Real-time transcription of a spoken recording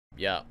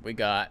Yeah, we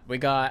got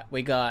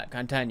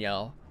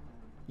continue.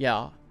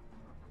 Yeah.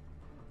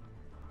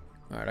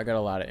 Alright, I got a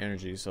lot of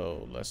energy,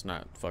 so let's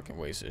not fucking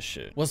waste this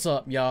shit. What's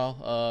up,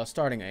 y'all?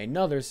 Starting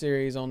another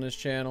series on this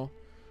channel.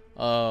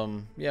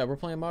 Yeah, we're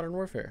playing Modern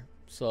Warfare.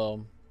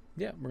 So,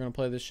 yeah, we're gonna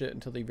play this shit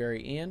until the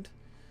very end.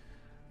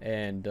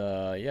 And,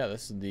 yeah,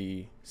 this is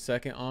the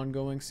second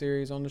ongoing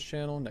series on this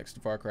channel, next to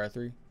Far Cry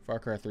 3. Far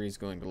Cry 3 is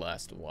going to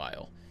last a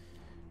while.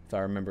 If I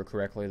remember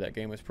correctly, that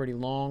game was pretty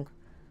long.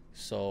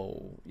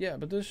 So, yeah,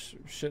 but this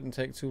shouldn't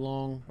take too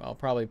long. I'll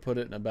probably put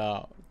it in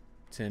about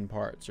 10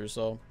 parts or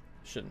so.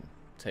 Shouldn't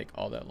take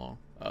all that long.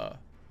 But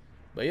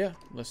yeah,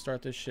 let's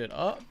start this shit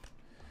up.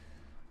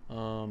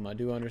 I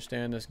do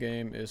understand this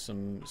game is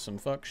some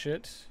fuck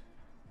shit.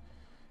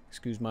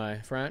 Excuse my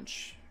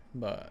French,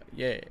 but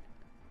yeah.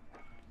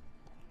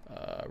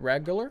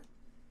 Regular.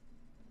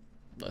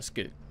 Let's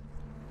get it.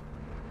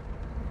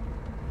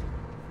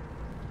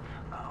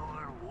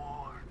 Our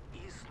war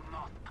is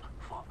not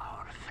for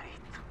our fate.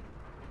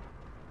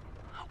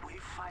 We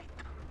fight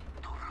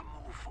to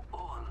remove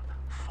all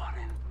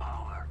foreign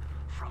power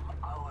from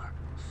our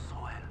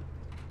soil.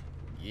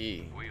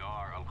 Yeah. We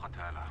are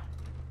Al-Qatala.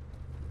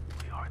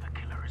 We are the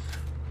killers.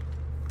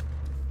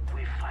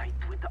 We fight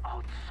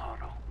without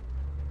sorrow.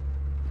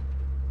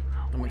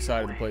 I'm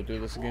excited to play through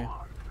this again.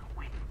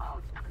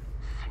 Without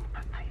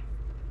sympathy.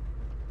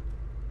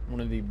 One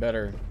of the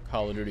better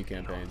Call of Duty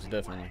campaigns,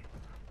 definitely.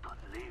 To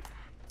live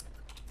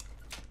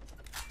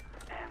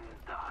and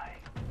die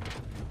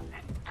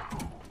a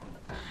true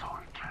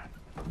soldier.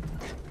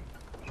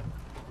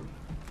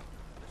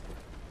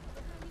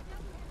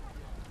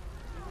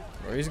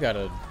 Bro, he's got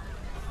a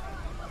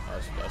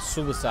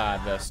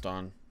suicide vest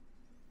on.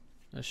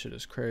 That shit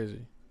is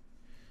crazy.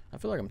 I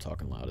feel like I'm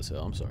talking loud as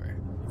hell. I'm sorry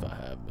if I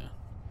have been.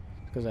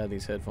 Because I have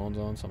these headphones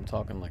on, so I'm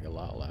talking like a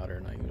lot louder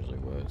than I usually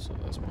would, so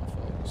that's my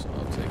fault. So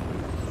I'll take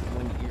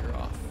one ear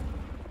off.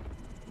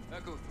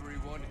 Echo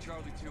 3-1 to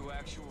Charlie 2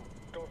 actual.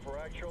 Go for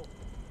actual.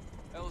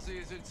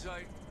 LZ is in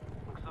sight.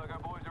 Looks like our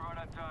boys are right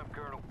on time,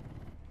 Colonel.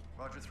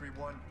 Roger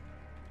 3-1.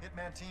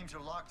 Hitman teams are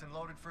locked and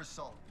loaded for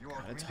assault. You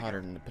are God, it's green to hotter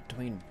go. than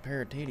between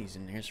pair of titties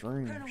in this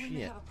room. Colonel, we may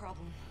Shit. have a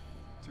problem.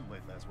 Too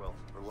late, Laswell.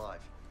 We're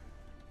live.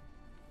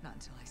 Not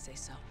until I say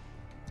so.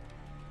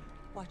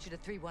 Watch it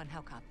at 3-1.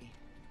 How copy?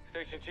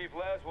 Station Chief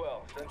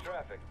Laswell, send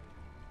traffic.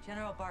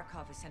 General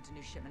Barkov has sent a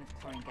new shipment of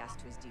chlorine gas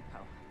to his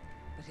depot.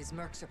 But his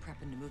mercs are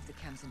prepping to move the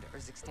chems into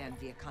Urzikstan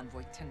via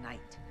convoy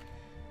tonight.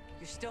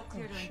 You're still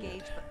clear to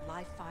engage, but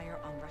live fire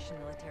on Russian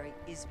military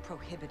is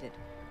prohibited.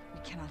 We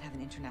cannot have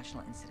an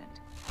international incident.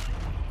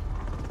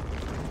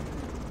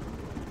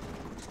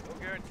 No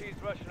guarantees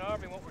Russian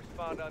army won't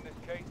respond on this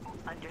case.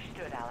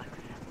 Understood, Alex.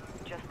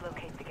 Just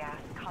locate the gas,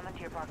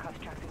 commandeer Barkov's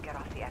trucks, and get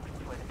off the X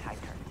before the tide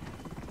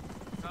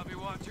turns. Copy,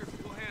 Watcher.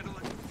 We'll handle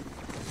it.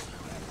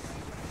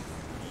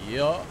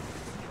 Yup.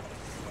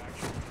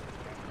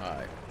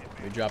 Alright.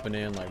 We dropping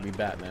in like we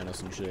Batman or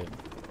some shit.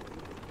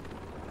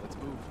 Let's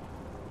move.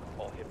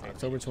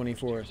 October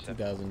 24th,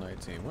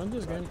 2019. When did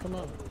this game come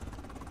out?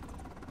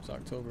 It's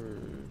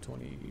October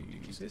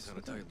Keep this 26th. on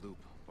a tight loop.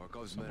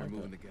 Barkov's men Something are like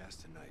moving that. the gas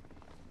tonight.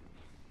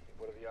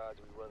 What are the odds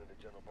we run into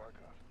General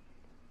Barkov?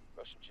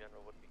 Russian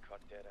general wouldn't be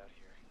caught dead out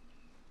here.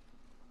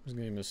 This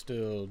game is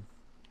still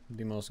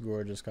the most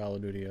gorgeous Call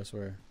of Duty, I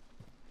swear.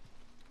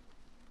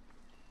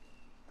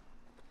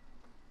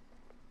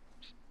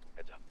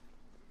 Heads up.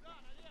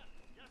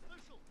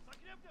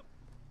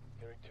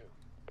 Hearing two.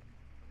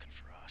 Looking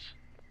for us.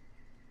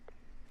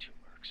 Two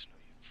mercs, no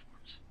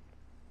uniforms.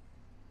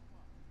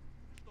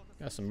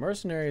 Got some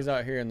mercenaries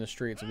out here in the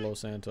streets of Los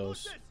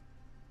Santos.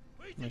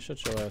 Man,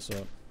 shut your ass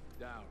up.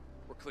 Down.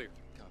 We're clear.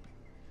 Copy.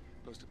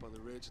 Post up on the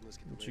ridge and let's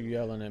get What the you lay.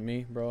 yelling at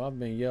me, bro? I've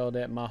been yelled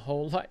at my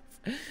whole life.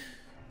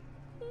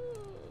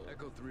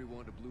 Echo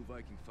 3-1 to Blue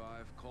Viking 5.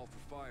 Call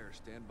for fire.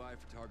 Stand by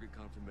for target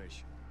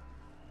confirmation.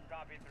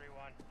 Copy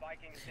 3-1.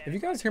 Viking If you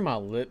guys hear my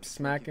lips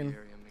smacking,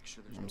 Area, make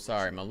sure there's I'm no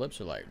sorry. Russian- My lips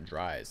are like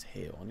dry as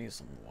hell. I need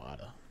some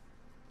water.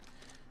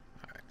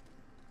 Alright.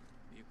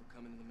 Vehicle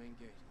coming in the main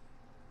gate.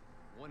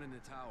 One in the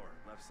tower.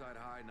 Left side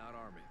high, not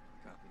army.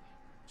 Copy.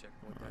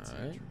 Checkpoint, that's the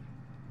Alright. entry.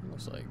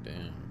 Looks like,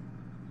 damn.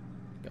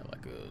 Got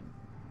like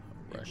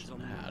a Russian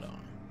hat on.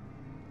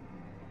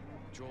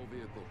 Patrol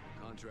vehicle.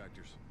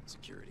 Contractors.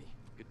 Security.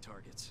 Good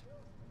targets.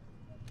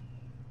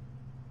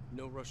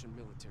 No Russian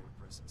military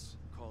presence.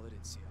 Call it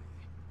in, CIA.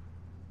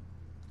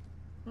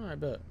 Alright,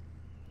 bet.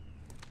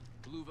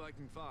 Blue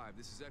Viking 5,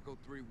 this is Echo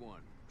 3-1.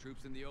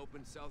 Troops in the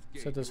open, south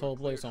gate. Set this You are whole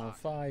place cleared on hot.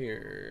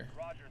 fire.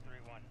 Roger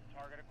 3-1.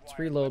 Target acquired. Let's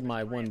reload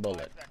my one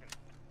bullet.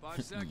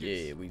 5 seconds.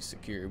 Yeah, we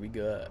secure. We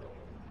good.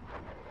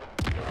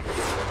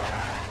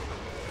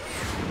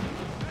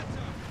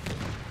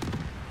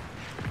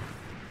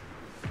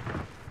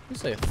 You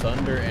say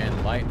thunder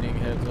and lightning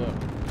heads up.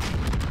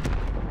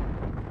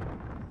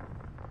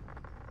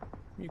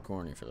 You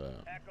corny for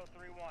that. Echo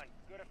 3-1.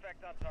 Good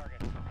effect on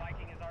target.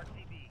 Viking is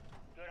RTB.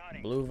 Good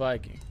hunting. Blue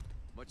Viking.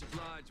 Much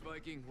obliged,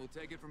 Viking. We'll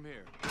take it from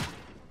here.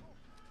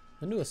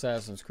 The new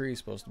Assassin's Creed is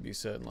supposed to be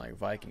set in like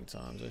Viking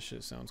times. That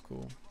shit sounds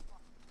cool.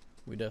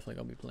 We definitely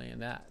gonna be playing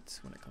that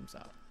when it comes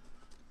out.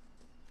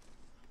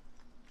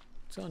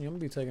 telling you, I'm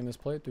gonna be taking this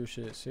playthrough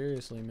shit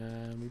seriously,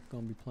 man. We're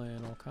gonna be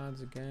playing all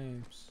kinds of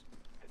games.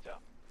 Heads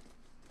up.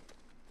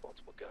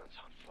 Multiple guns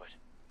on foot.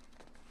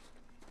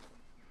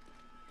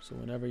 So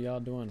whenever y'all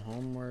doing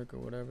homework or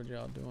whatever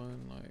y'all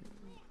doing, like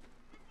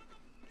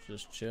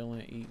just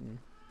chilling, eating,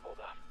 Hold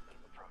up. Let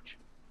him approach.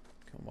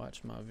 can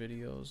watch my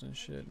videos and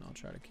shit, and I'll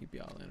try to keep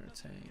y'all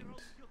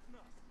entertained.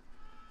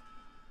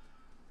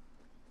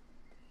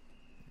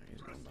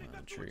 He's going behind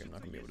the tree. I'm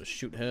not gonna be able to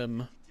shoot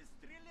him.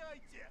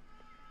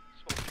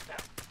 Smoke down.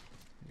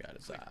 Got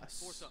his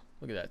ass.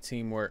 Look at that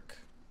teamwork.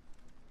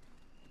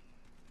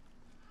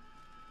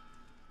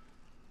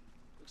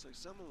 Looks like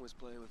someone was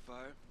playing with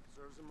fire.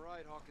 Serves him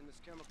right, hawking this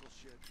chemical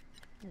shit.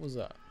 What was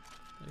that?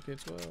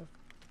 AK-12?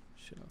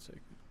 Shit, I'll take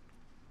it.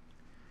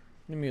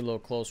 Give me a little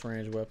close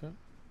range weapon.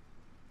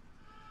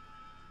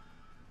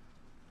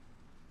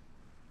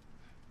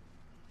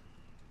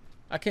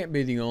 I can't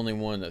be the only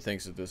one that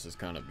thinks that this is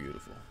kind of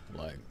beautiful.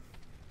 Like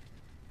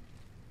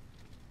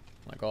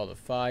all the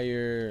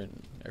fire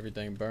and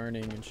everything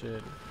burning and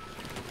shit.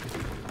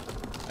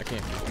 I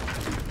can't be the only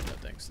one that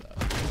thinks that.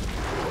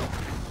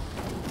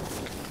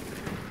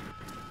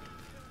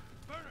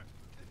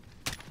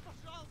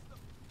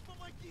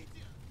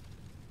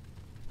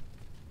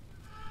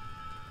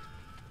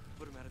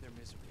 Put him out of their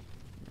misery.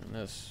 And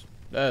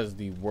that is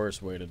the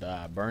worst way to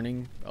die.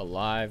 Burning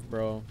alive,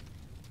 bro.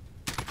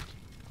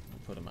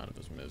 Put him out of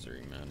his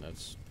misery, man.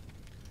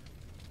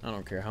 I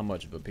don't care how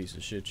much of a piece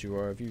of shit you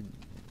are. If you,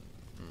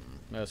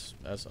 that's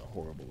a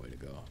horrible way to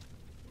go.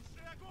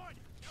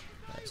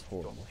 That's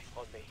horrible.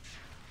 On me.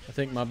 I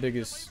think my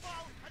biggest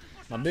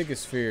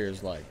fear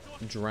is like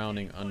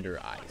drowning under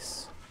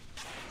ice.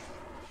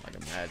 Like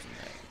imagine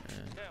that,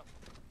 man.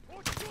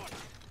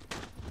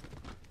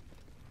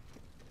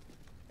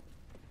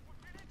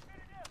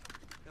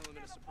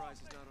 Element of surprise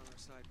is not on our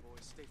side,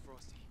 boys. Stay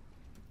frosty.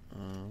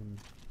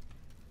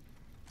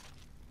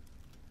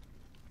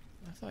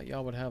 I thought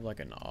y'all would have like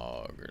an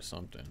AUG or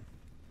something.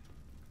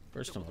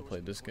 First time I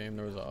played this game,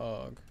 there was an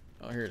AUG.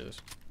 Oh, here it is.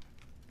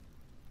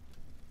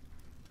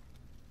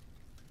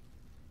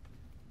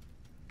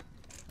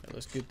 Alright,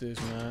 let's get this,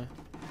 man.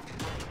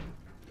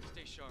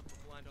 Stay sharp.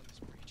 We're blind on this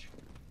breach.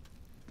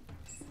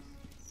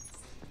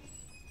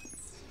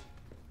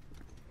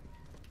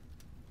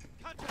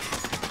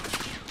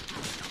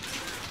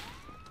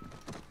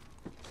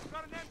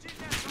 Got an MG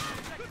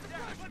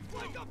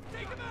now.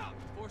 Take him out.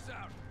 Force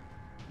out.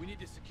 We need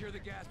to secure the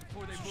gas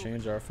before they move.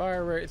 Change our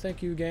fire rate.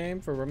 Thank you,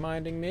 game, for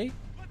reminding me. You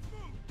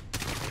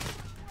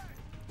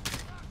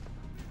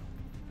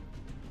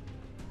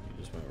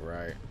just went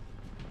right.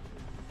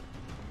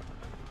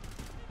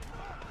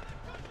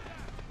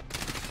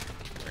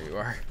 There you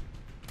are.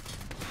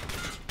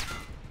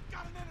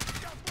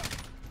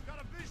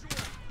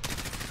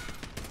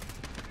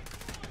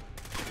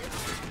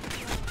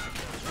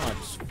 Oh, I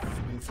just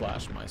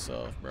flashed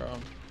myself, bro.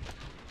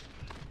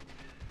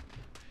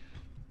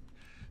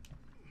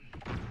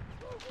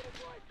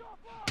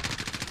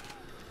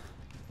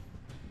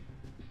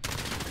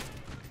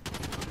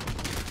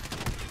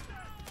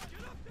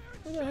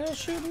 Who the hell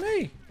shooting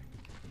me?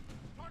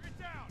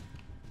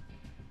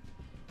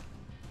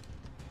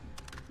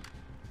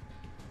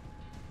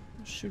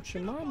 Shoot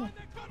your mama.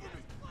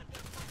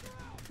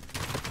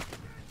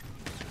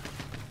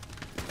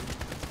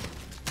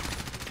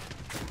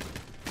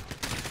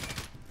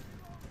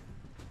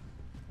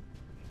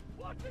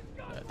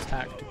 That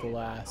tactical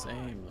ass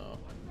aim though.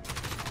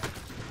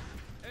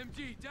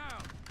 MG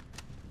down.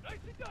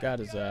 Got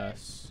his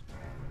ass.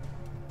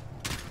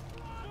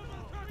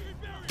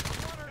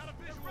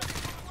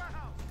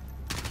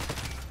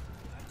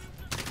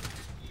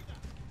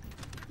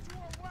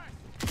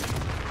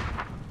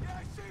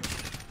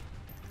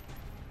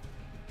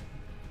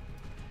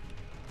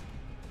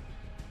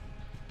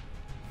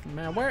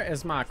 Man, where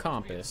is my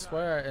compass?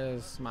 Where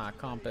is my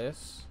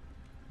compass?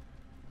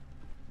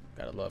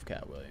 Gotta love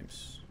Cat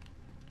Williams.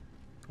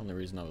 Only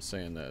reason I was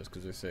saying that is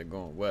because they said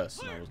going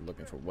west, and I was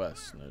looking for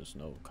west, and there's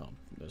no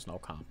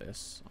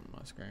compass on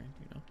my screen,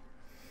 you know.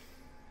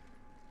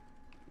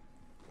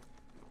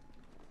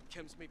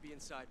 Chems may be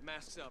inside.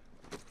 Masks up.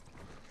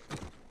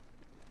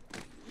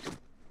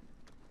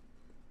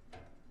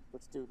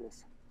 Let's do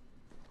this.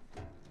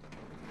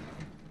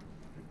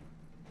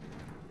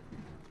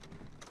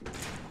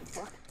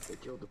 Fuck. They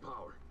killed the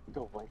power.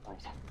 Go white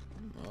light.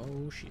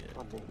 Oh shit.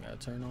 Gotta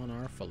turn on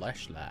our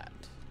flashlight.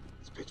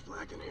 It's pitch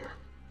black in here.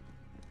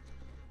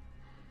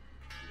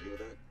 You hear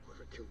that?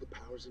 Whoever killed the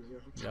powers in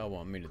here? Y'all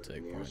want me to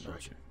take point,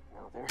 don't you?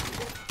 Now there.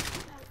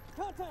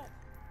 Contact!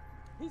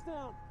 He's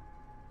down!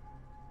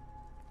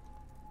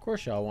 Of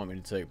course y'all want me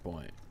to take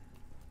point.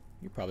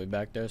 You probably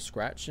back there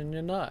scratching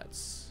your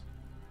nuts.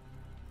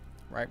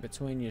 Right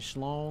between your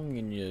schlong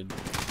and your...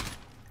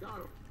 Got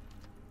him.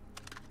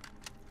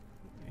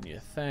 And your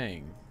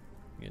thing.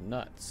 Your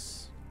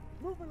nuts.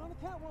 Movement on the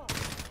catwalk!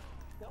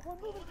 Got one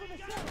moving for the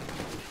ship!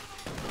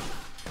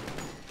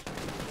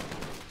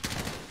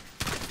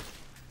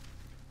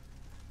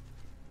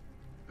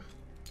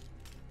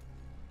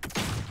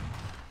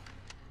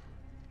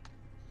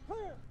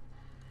 Clear!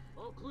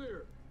 Oh, All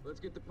clear. Let's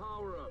get the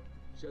power up.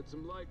 Shed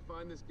some light,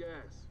 find this gas.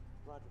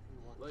 Roger,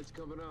 3-1. Lights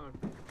coming on.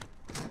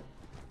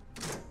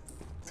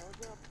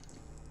 Power's up.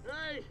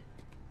 Hey!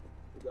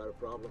 We got a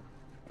problem.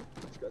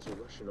 These guys are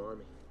Russian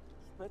army.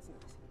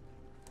 Spetsnaz.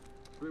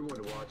 3-1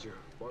 to Watcher.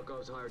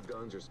 Barkov's hired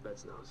guns or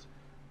Spetsnaz.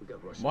 We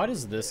got Russian Why army.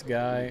 does this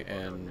guy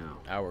and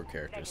our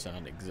character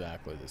sound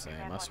exactly the same?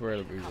 I swear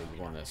that we were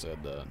the one that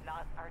said that.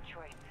 Not our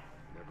choice.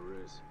 Never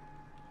is.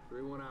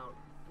 3-1 out.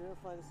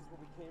 Verify this is what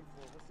we came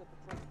for. Let's set the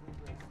truck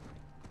for egress.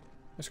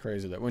 It's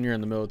crazy that when you're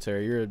in the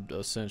military, you're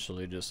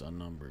essentially just a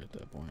number at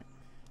that point.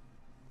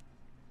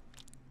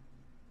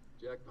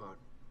 Jackpot.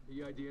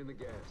 EID in the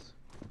gas.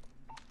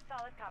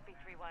 Solid copy,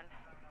 3-1.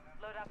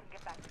 Load up and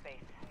get back to base.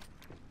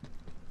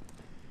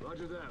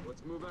 Roger that.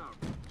 Let's move out.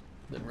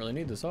 Didn't really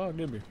need this hog,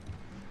 did we?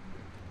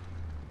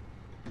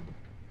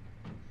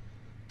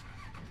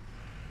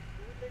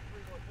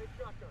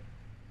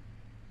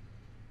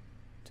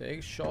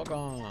 Take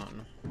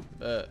shotgun.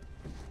 Bet.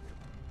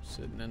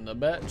 Sitting in the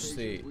back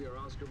seat. We are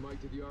Oscar Mike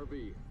to the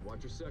RV.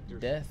 Watch your sector.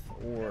 Death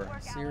or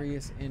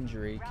serious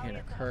injury can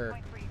occur.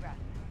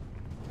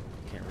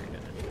 Can't read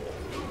it.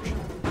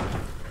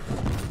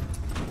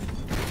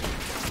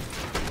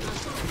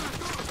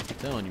 I'm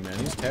telling you, man,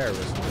 these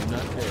terrorists do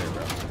not care,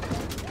 bro.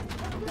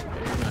 They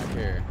do not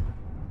care.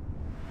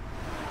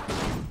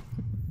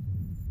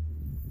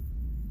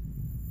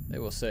 They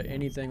will set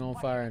anything on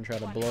fire and try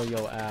to blow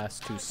your ass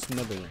to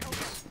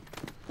smithereens.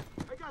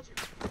 I got you.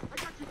 I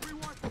got you,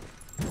 3-1.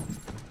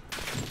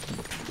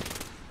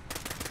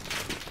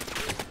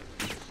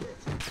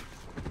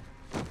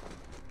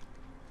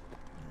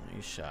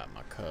 You shot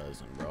my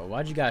cousin, bro.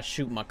 Why'd you guys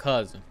shoot my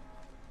cousin?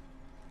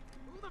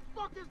 Who the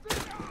fuck is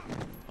this?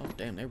 Oh,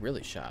 damn, they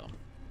really shot him.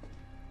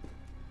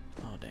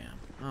 Oh, damn.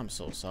 I'm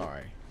so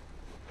sorry.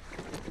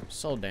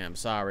 So damn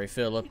sorry,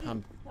 Philip.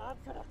 I'm...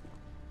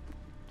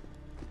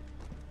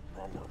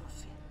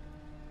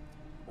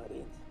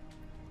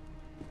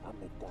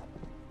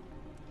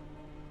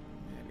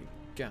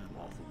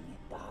 Americano.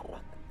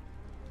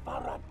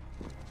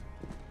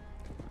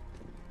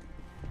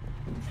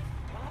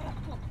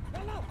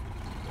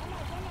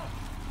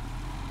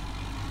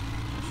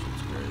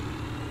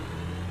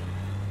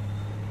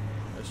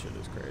 That shit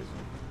is crazy.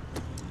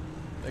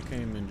 They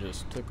came and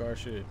just took our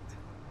shit.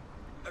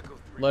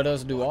 Let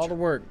us do all the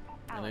work,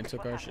 and they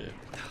took our shit.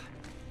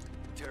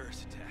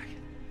 Terrorist attack.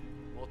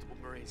 Multiple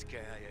Marines KIA.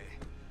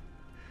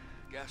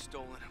 Gas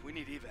stolen. We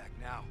need evac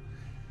now.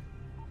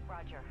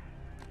 Roger.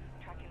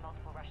 Tracking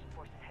multiple Russian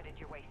forces headed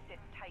your way. Sit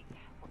tight.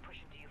 We're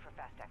pushing to you for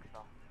fast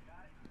exfil.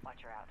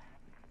 Watch her out.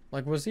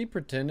 Like, was he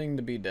pretending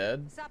to be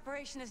dead? This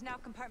operation is now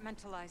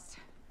compartmentalized.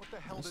 What the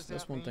hell does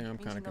That's that one mean? thing I'm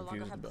Means kind you of no longer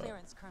confused have about.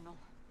 clearance, Colonel.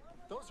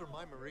 Those are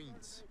my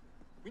Marines.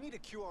 We need a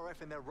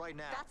QRF in there right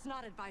now. That's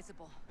not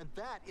advisable. And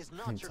that is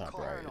not your Top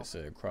car. right, it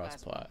said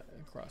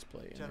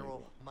crossplay.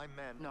 General, my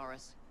men.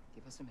 Norris,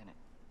 give us a minute.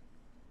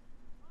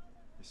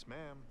 Yes,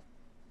 ma'am.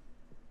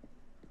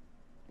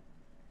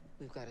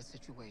 We've got a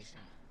situation.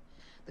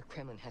 The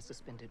Kremlin has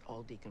suspended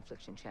all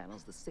deconfliction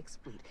channels. The Sixth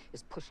Fleet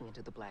is pushing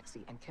into the Black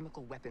Sea, and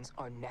chemical weapons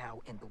are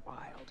now in the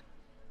wild.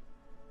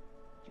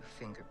 Your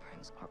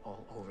fingerprints are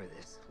all over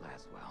this,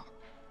 Laswell.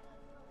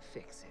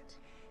 Fix it.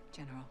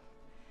 General,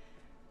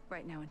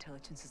 right now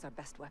intelligence is our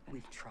best weapon.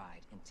 We've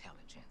tried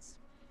intelligence.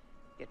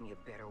 Get me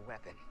a better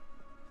weapon.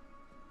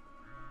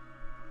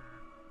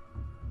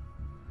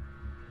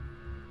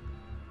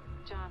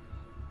 John,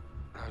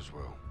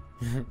 Laswell.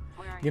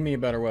 Give me a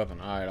better weapon.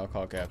 All right, I'll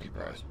call Captain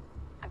Price.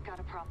 I've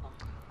got a problem.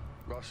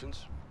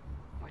 Russians?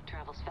 Word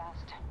travels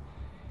fast.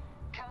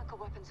 Chemical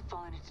weapons have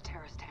fallen into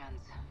terrorist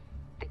hands.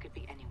 They could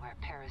be anywhere.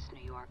 Paris,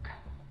 New York.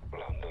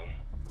 London.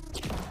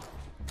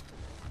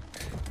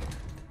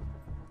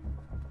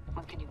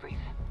 When can you brief?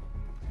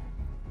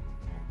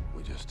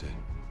 We just did.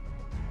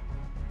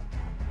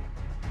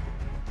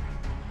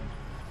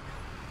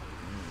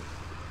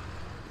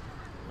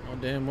 Oh,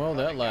 damn well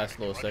that last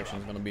little section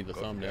is going to be the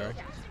thumbnail.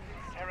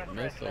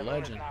 Myth, the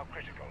legend. Now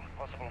critical.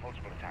 Possible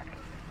multiple attack.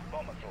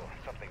 Bombers or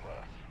something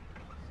worse.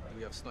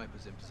 We have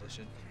snipers in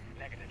position.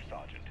 Negative,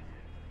 Sergeant.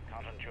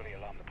 Can't unduly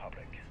alarm the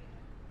public.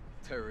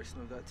 Terrorists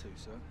know that too,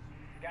 sir.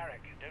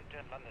 Garrick, don't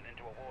turn London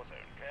into a war zone,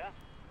 clear?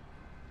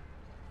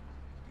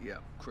 Yeah,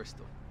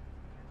 Crystal.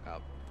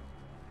 Out.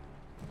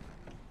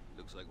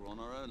 Looks like we're on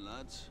our own,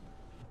 lads.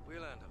 We'll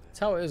handle it. That's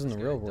how it is in the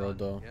real world,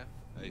 though.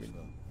 Yeah? Hey, Phil.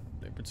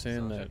 They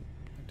pretend that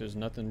there's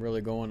nothing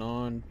really going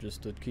on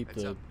just to keep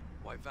Heads up.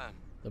 White van.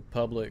 the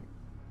public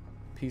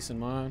peace in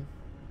mind.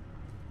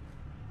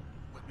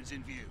 Weapons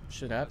in view.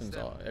 Shit happens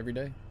every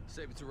day.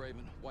 Save it to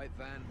Raven. White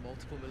van,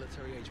 multiple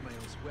military-age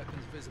males.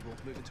 Weapons visible.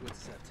 Moving to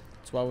intercept.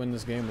 That's why when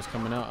this game was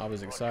coming out, I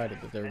was excited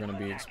that they were going to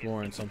be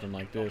exploring something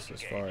like this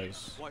as far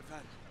as... White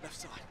van, left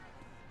side.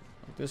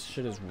 Like, this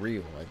shit is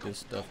real. Like, this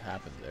stuff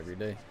happens every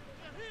day.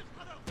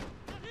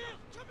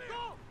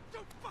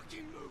 Don't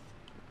fucking move!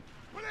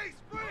 Police,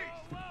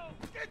 freeze!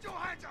 Get your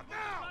hands up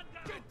now!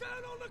 Get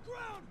down on the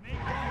ground!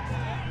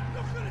 I'm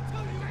not gonna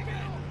tell you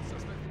again!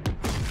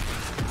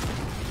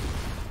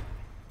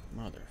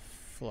 Mother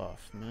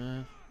fluff,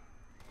 man.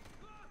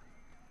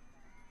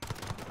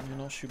 Man,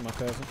 don't shoot my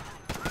cousin.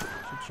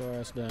 Shoot your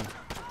ass down.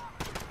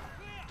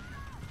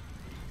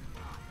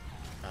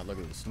 Ah, look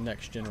at this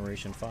next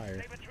generation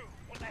fire.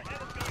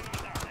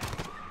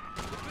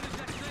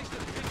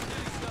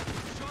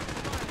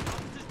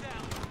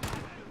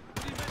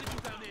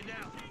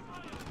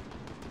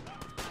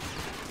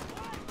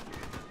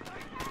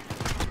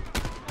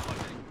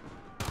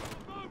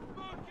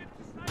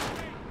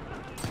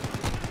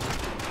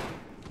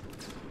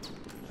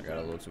 I got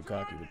a little too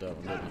cocky with that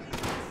one, didn't I?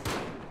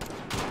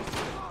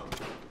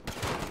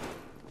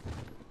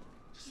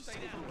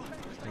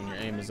 And your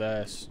aim is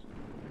ass.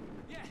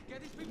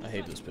 I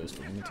hate this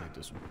pistol. Let me take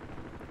this one.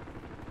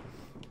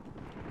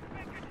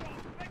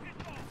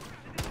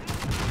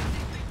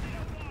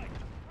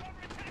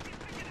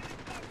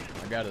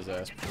 I got his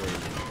ass before he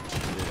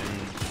did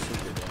any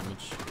super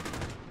damage.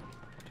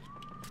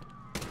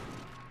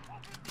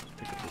 Let's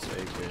pick up this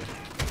AK.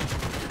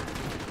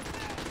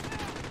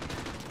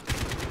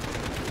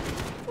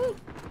 Woo!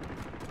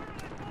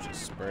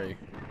 Just spray.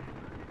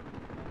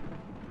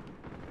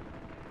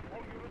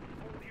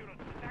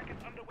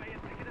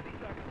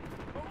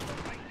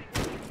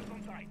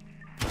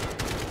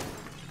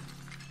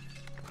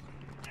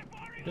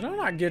 Did I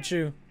not get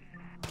you?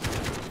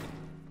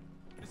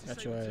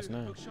 Got your ass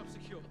now.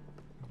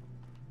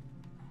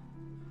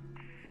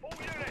 All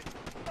units,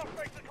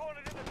 suspects are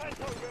cornered in the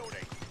Panto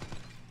building.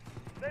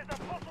 There's a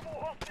possible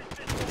hostage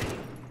situation.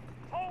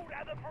 Hold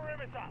at the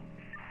perimeter.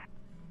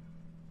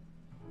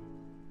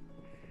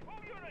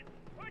 All units,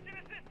 urgent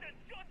assistance,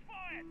 shots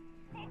fired.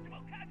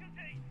 Multiple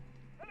casualties.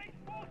 At least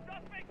 4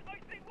 suspects,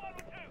 mostly 1 or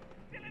 2.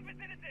 Still in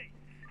vicinity.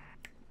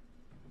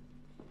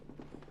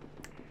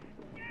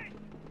 Yes!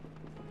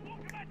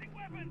 Automatic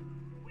weapons!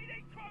 We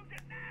need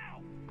Trojan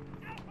now!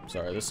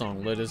 Sorry, this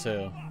song lit as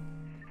hell.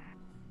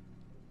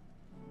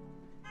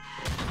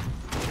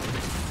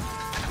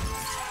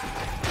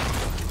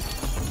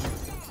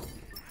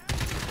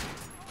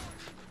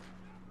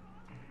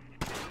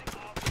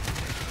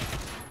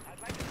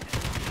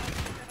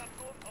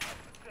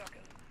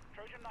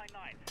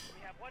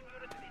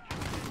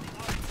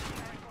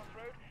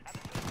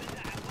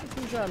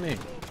 Who shot me?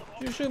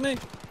 Did you shoot me?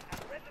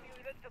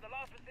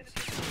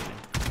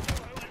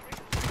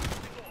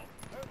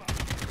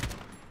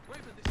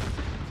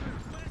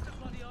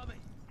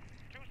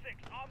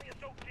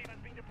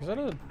 Is that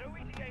a...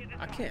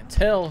 I can't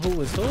tell who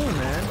was who,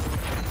 man.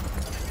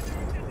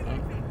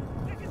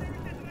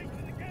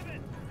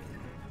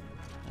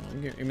 Oh,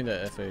 give me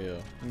that FAO.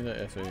 Give me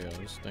that FAO.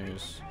 This thing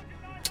is...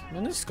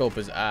 Man, this scope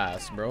is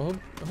ass, bro.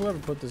 Whoever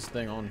put this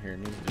thing on here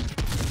needs to...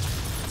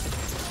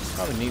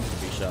 Probably needs to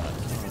be shot,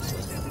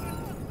 honestly.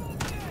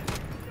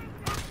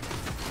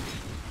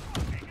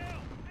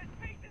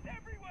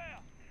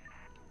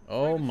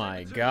 Oh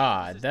my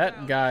god,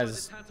 that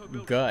guy's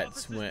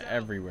guts went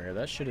everywhere.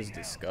 That shit is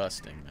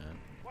disgusting, man.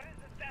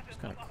 It's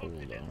kind of cool,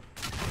 though.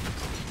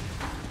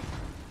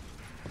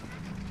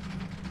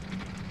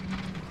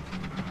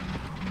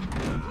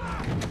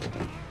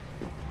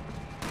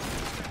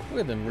 Look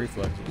at them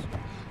reflexes.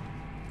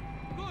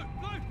 Look!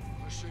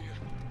 I see you.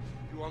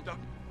 You wound up?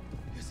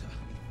 Yes, sir.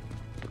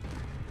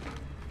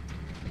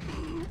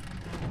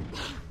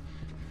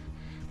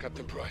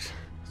 Captain Price.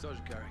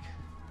 Sergeant Garrick.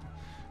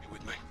 You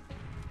with me?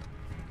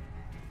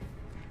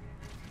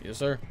 Yes,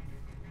 sir.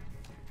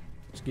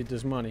 Let's get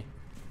this money.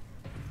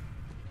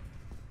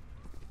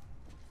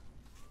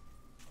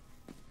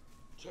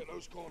 Check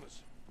those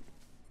corners.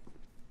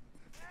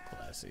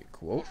 Classic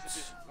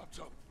quotes. Up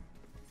top.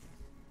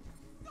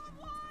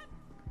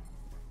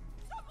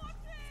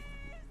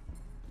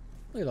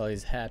 Look at all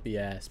these happy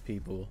ass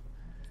people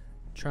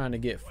trying to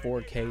get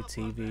 4K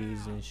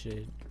TVs and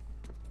shit.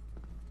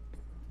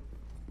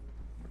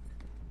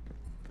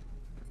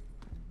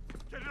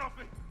 Get it off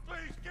me!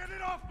 Please, get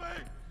it off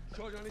me!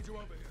 Sergeant, I need you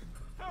over here.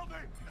 Help me!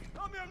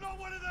 Help me, I'm not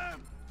one of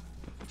them!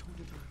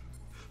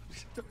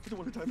 I don't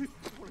want to die, mate.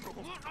 I want to go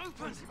home. Look,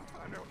 open!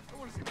 I know. I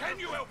want to see. Can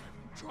you help me?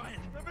 Try it.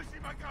 Let me see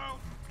my girl.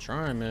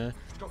 Trying, man.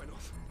 It's going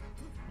off.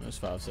 That's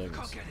 5 seconds.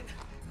 Can't get it.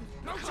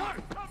 No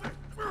time! Help me!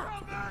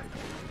 Help me!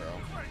 Bro.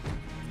 Wait.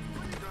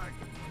 What are you doing?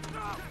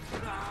 No!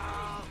 No!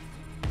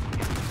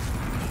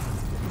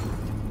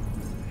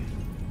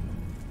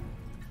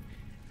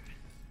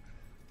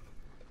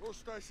 All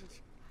stations.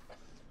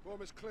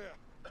 Bomb is clear.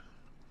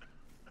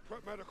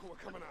 Prep medical are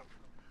coming up.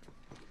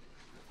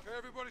 Okay,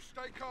 everybody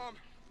stay calm.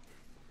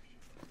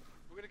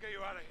 We're gonna get you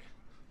out of here.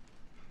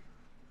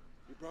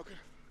 You broken?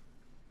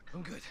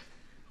 I'm good.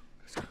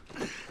 Let's go.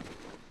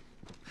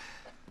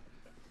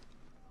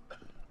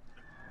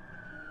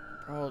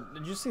 Bro,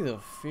 did you see the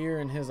fear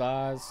in his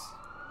eyes?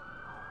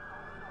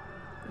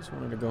 He just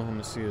wanted to go home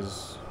and see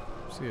his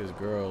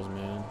girls,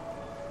 man.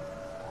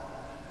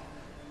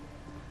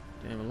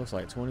 Damn, it looks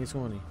like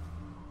 2020. You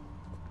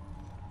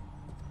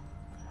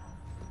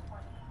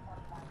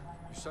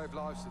saved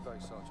lives today,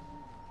 Sergeant.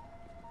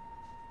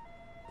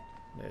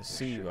 That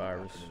C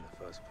virus. In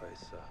the first place,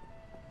 sir.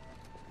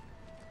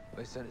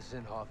 They sent us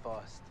in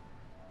half-assed,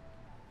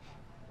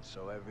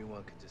 so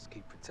everyone could just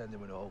keep pretending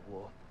we're not at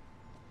war.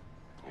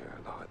 Yeah,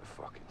 like the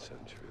fucking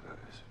century, that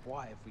is.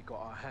 Why have we got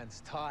our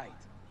hands tied?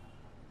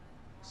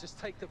 Let's just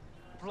take the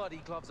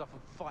bloody gloves off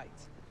and fight.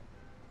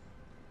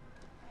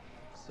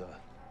 Sir.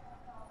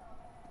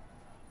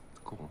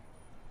 Go on.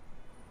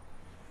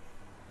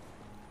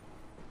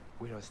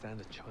 We don't stand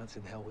a chance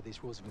in hell with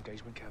these rules of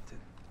engagement, Captain.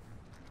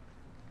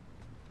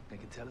 They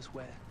can tell us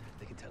where,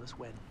 they can tell us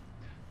when.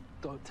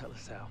 Don't tell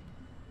us how.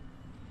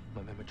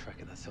 My men were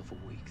tracking that cell for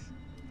weeks.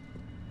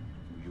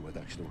 You had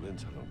actual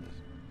intel on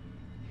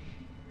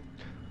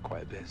this?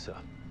 Quite a bit, sir.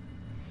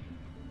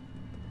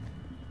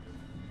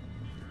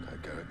 Okay,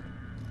 Garrett.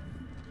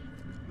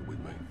 You're with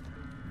me.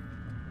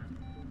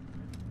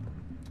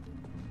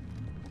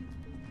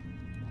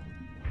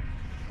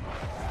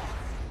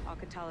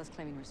 Al-Qatala's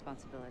claiming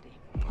responsibility.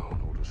 Oh,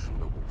 and orders from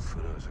the Wolf for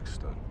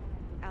Urzikstan.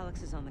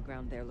 Alex is on the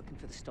ground there looking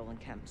for the stolen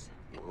chems.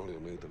 Well, he'll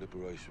need the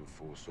Liberation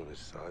Force on his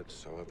side,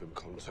 so have him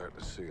contact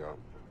the CR.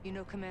 You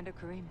know Commander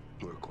Karim?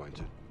 We're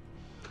acquainted.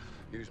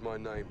 Use my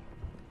name,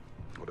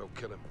 or they'll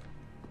kill him.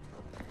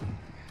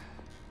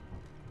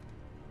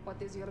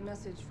 What is your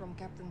message from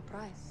Captain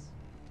Price?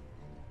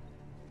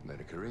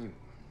 Commander Karim.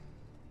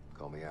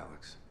 Call me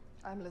Alex.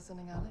 I'm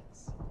listening,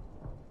 Alex.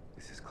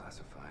 This is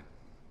classified.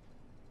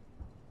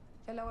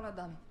 Hello,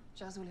 Adam.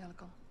 Jazuli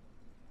halkom.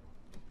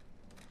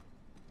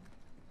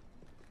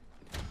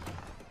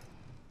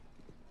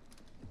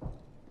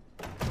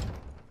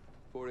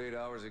 48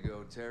 hours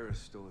ago,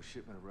 terrorists stole a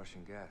shipment of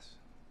Russian gas.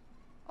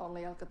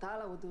 Only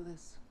Al-Qatala would do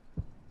this.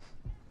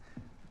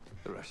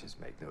 The Russians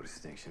make no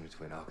distinction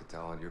between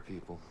Al-Qatala and your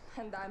people.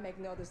 And I make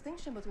no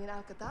distinction between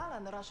Al-Qatala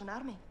and the Russian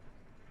army.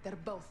 They're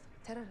both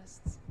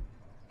terrorists.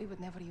 We would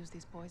never use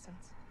these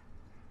poisons.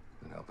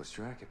 Then help us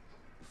track it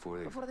before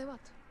they... Before they what?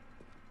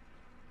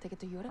 Take it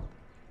to Europe?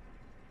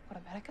 Or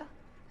America?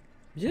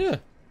 Yeah.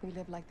 We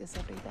live like this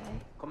every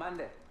day.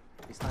 Commander,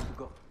 it's time to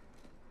go.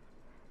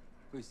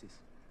 Who is this?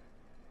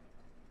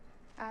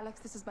 Alex,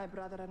 this is my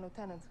brother and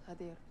Lieutenant,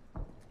 Hadir.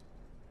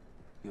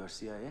 You are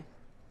CIA?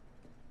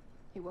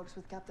 He works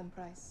with Captain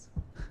Price.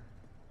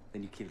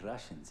 Then you kill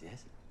Russians,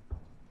 yes?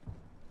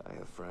 I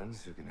have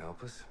friends who can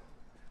help us.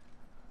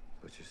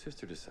 But your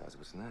sister decides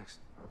what's next.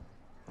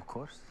 Of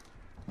course.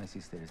 My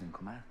sister is in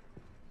command.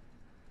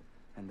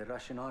 And the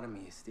Russian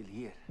army is still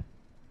here.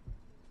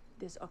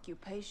 This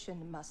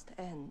occupation must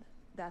end.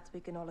 That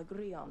we can all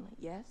agree on,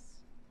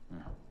 yes?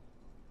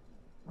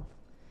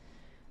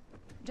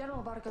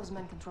 General Barkov's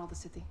men control the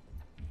city.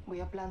 We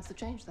have plans to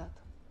change that.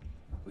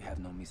 We have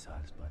no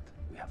missiles, but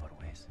we have our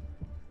ways.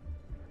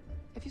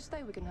 If you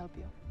stay, we can help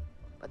you.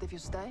 But if you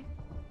stay,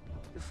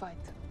 you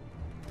fight.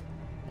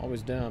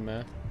 Always down,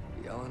 man.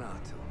 Yelling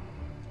out to him.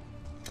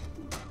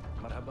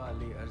 Marhaba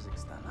Ali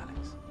Urzikstan,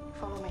 Alex.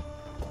 Follow me.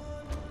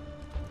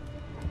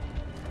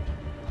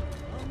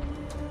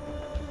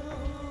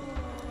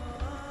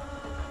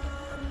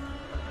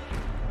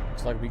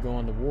 Looks like we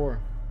going to war.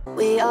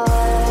 We are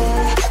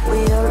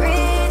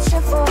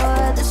reaching for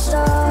the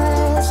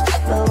stars,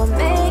 but we're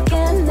made